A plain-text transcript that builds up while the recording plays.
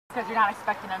Because you're not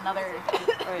expecting another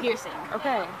piercing.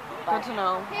 Okay, good to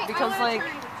know. Because like,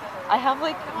 I have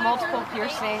like multiple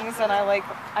piercings, and I love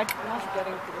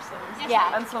getting piercings.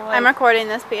 Yeah. And so like, I'm recording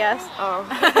this, P.S. Oh.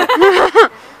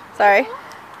 Sorry.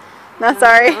 Not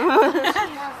sorry. So,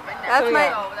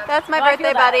 That's my No, I birthday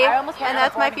feel that. buddy, I almost had and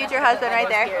that's my an future appointment husband right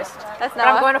there. pierced. That's But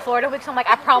I'm Noah. going to Florida week, so I'm like,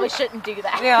 I probably shouldn't do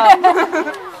that. yeah.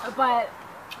 But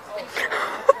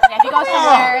yeah, if you go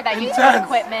somewhere that uses good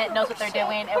equipment, knows what they're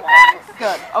doing, it works.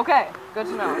 Good. Okay. Good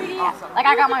to know. Awesome. Like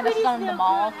I got mine done in the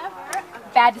mall.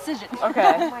 Bad decision.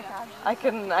 Okay. I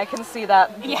can see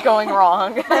that going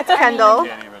wrong. That's Kendall.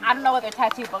 I don't know what their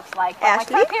tattoo book's like. But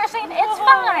Ashley? like, for piercing, it's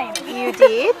fine.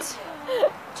 Judith.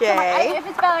 Jay. If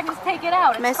it's bad, I can just take it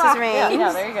out. It's Mrs. fine. Rain.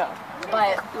 Yeah. There you go.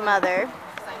 But Mother.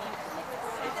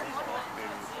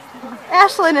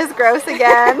 Ashlyn is gross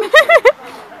again.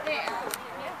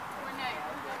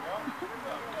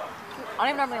 I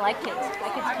don't even normally like kids. My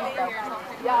kids cute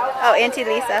though. Oh, Auntie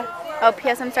Lisa. Oh,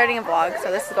 P.S. I'm starting a vlog,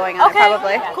 so this is going on there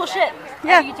probably. Cool shit.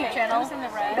 Yeah. YouTube channel.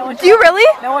 No one Do you really?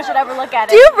 No one should ever look at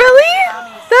it. Do you really?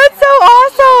 That's so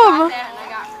awesome.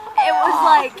 It was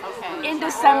like in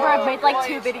December I made like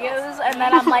 2 videos and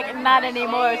then I'm like not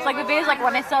anymore. It's like the videos like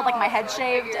when I still had like my head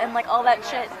shaved and like all that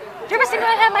shit. Did you ever see when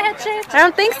I had my head shaved? I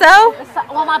don't think so.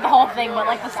 Well, not the whole thing, but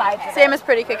like the sides. Of Sam it. is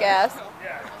pretty kick-ass.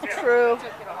 True.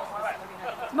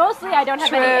 Mostly I don't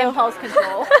have any impulse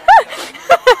control.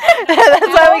 That's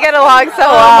why we get along so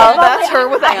well. That's her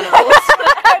with animals.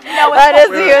 No, That is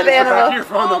Wait, me with is it back to animals. your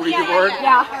phone, the Ouija board?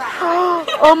 yeah.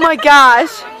 Oh my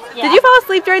gosh. Did you fall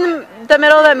asleep during the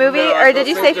middle of that movie, No, or did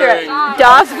you stay through it? during-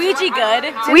 Duff? Ouija good.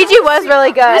 Ouija was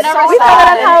really good. never We saw saw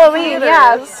that it. on Halloween,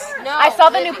 yeah. I saw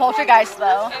the new Poltergeist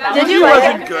though. That Did was you It like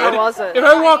wasn't it? good. It wasn't. If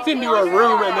I walked into a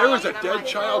room and there was a dead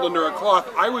child under a cloth,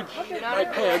 I would shit my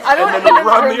pants I don't and then even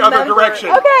run the other remember. direction.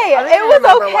 Okay, it was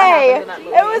remember what okay. happened in that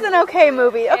movie. It was an okay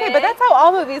movie. Okay, but that's how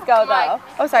all movies go, though.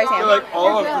 Oh, sorry, I feel Sam. like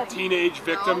all of the teenage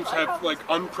victims have like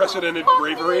unprecedented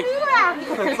bravery.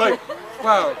 It's like,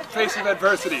 wow, facing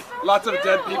adversity. Lots of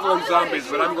dead people and zombies,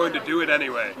 but I'm going to do it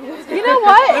anyway. You know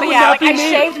what? would yeah, not like be I me.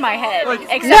 shaved my head. Like,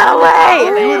 except No way!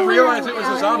 You would realize it was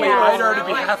a zombie. I'd already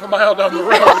be half a mile down the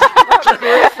road.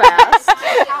 Fast.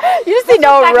 You just see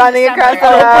Noah back in running December. across the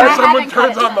Oh, road. I Someone haven't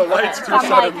turns cut it. on the lights too I'm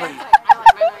like- suddenly.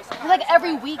 Like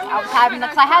every week I was having,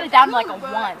 because I had it down to like a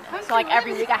 1. So like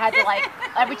every week I had to like,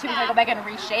 every 2 weeks I go back and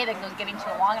reshave it because it was getting too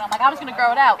long. And I'm like, I'm just going to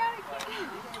grow it out.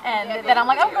 And then I'm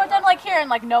like, oh, go down like here. And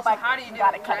like, nope, I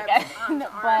got it cut again.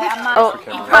 But I'm not, Oh,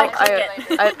 you probably click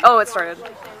it. oh, it started.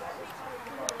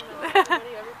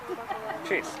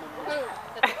 Cheers.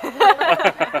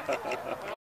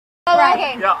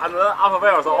 Right. Yeah, and then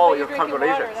Alphabet so oh, your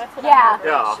congratulations. Yeah.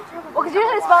 Yeah. Well, because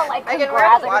usually it's spelled like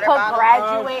congrats, like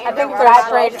graduate. I think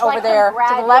graduate over there,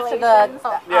 to the left of the,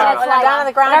 Yeah. down on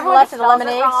the ground to the left of the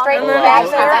lemonade, straight in the back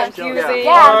there. Confusing.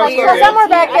 Yeah, like Okay. Somewhere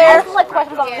back there. This is like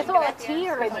questions about this is like T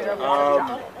or is it?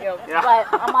 But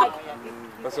I'm like,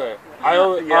 That's right. I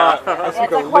speak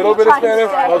a like, what little are bit you of trying to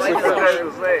Spanish, say? mostly What French.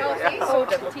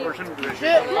 did you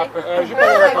say? Je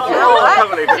parle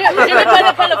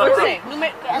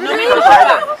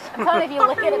I'm telling you, if you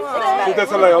look at it, Je suis it's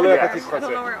désolé, on est un petit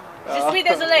français. Je suis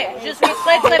désolée, je suis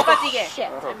très très fatiguée.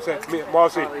 Moi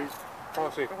aussi. Moi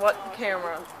aussi. What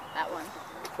camera?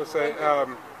 So say,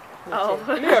 Oh.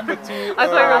 il y a un petit... I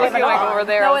thought you were looking like over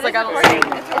there. I was like, I don't see it.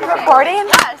 recording?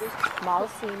 Yes.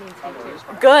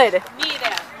 Good.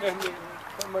 Oh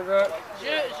my God.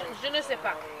 Je ne sais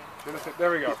pas.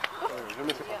 There we go. Je ne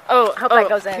sais pas. Oh, Hope that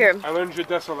goes in. Here. I learned Je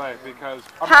désolé because...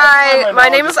 Hi, my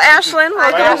name is Ashlyn.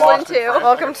 I'm Welcome,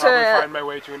 welcome to find to my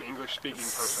way to an English-speaking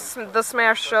person. the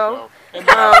Smash Show. And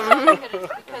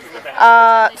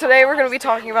Today we're going to be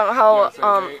talking about how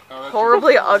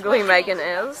horribly ugly Megan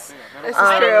is. This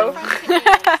is true.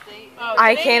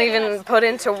 I can't even put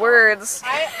into words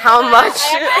how much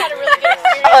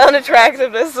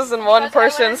unattractiveness is in one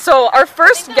person. So our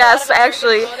first guest,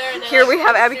 actually, here we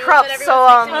have Abby Krupp. So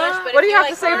what do you have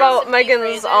to say about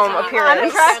Megan's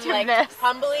appearance? Unattractiveness.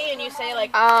 Humbly, and you say like,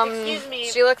 excuse me,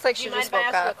 She looks like do she you mind just if I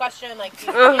woke ask you a up. question? Like,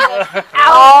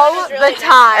 All the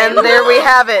time. And there we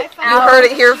have it. You heard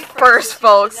it here first,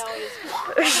 folks.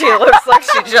 She looks like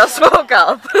she just woke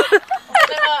up.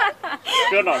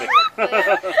 Still not.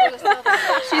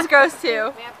 She's gross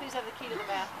too. please have the key to the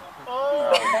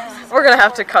bathroom. We're gonna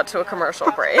have to cut to a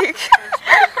commercial break.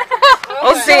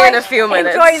 We'll see you in a few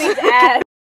minutes. Enjoy these ads.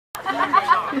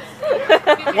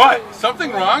 what?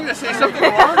 Something wrong? I say something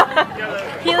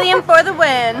wrong? Helium for the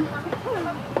win.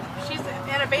 She's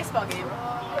at a baseball game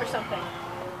or something.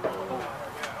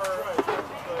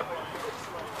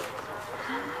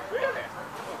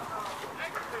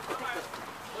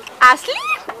 Ashley?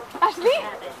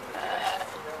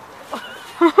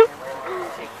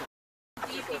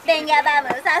 Venga,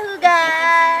 vamos a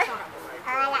jugar.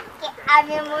 A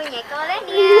mi muñeco de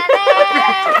nieve.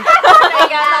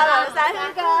 Venga, vamos a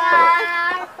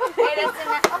jugar. Eres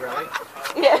una...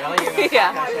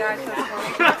 Yeah.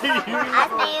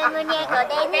 Hazme un muñeco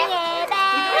de nieve.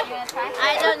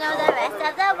 I don't know the rest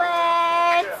of the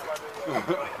words.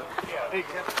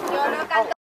 Yo no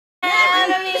canto.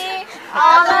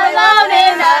 All alone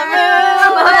in the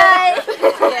moonlight.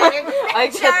 I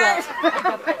get that.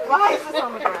 Why is this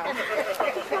on the ground?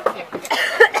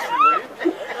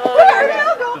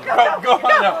 Go on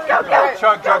now. Go.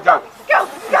 Chug. Go.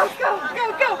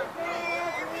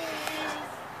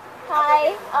 Hi,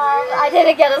 I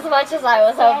didn't get as much as I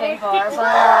was hoping for,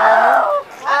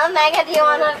 but Megan, do you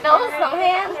want to build a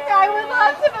snowman? I would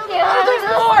love to build There's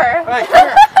more. Hey, come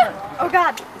here. Oh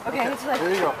God. Okay, it's like.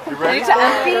 There you go. You ready? to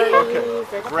empty?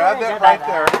 Okay. Grab that right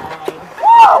there.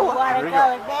 Whoa! There you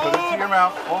go. Put it to your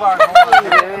mouth. Hold on.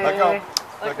 Let go.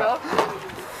 Let go.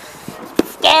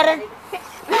 Get it.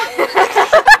 There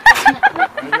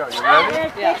you go. You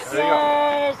ready? Yes. There you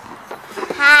go.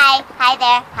 Hi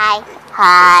there.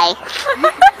 Hi.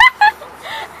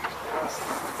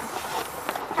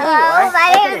 Hello, my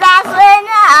name is Ashlyn,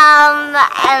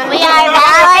 and we are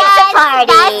best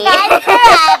friends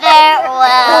forever.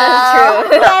 Well,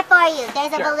 here for you.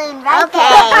 There's a balloon right there.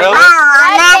 Really? Wow,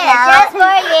 on that note, just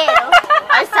for you.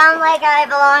 I sound like I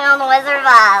belong on the Wizard of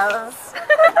Oz.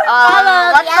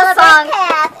 What's the song?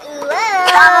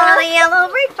 Follow the yellow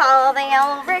brick, follow the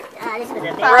yellow brick.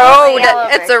 Road.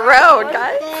 It's a road,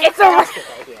 guys. It's a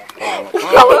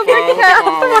yellow brick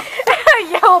path.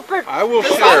 Yellow brick. I will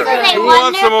share. Who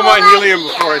wants some of my helium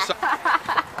before I stop?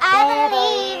 I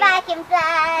believe I can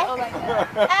fly.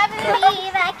 I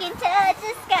believe I can touch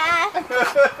the sky.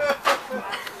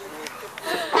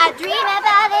 I dream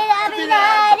about it every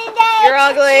night and day. You're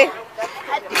ugly.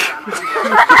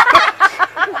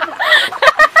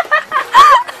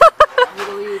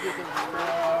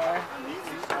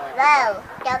 Whoa,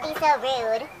 don't be so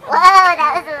rude. Whoa,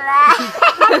 that was loud.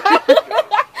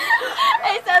 I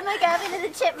sound like Alvin and the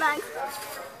Chipmunks.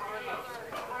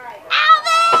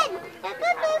 Alvin!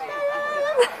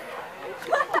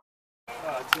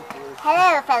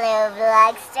 Hello, fellow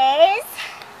vlogsters.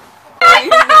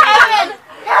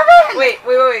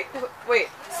 Wait.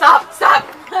 Stop.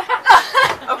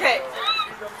 Okay.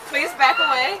 Please back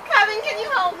away. Kevin, can you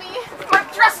help me? My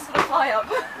dress is gonna fly up.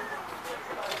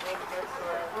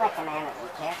 Look, man, you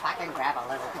can't fucking grab a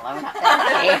little balloon up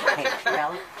there.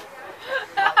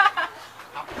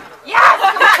 Yes!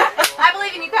 I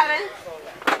believe in you, Kevin.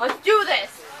 Let's do this.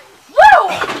 Woo!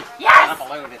 Yes!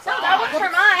 Balloon, it's That was for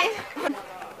mine.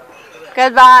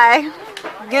 Goodbye.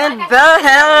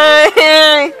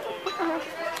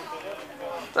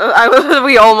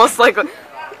 We almost like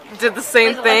did the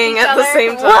same thing at the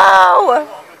same time. Whoa!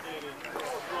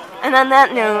 And on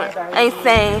that note, I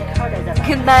say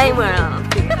goodbye, world.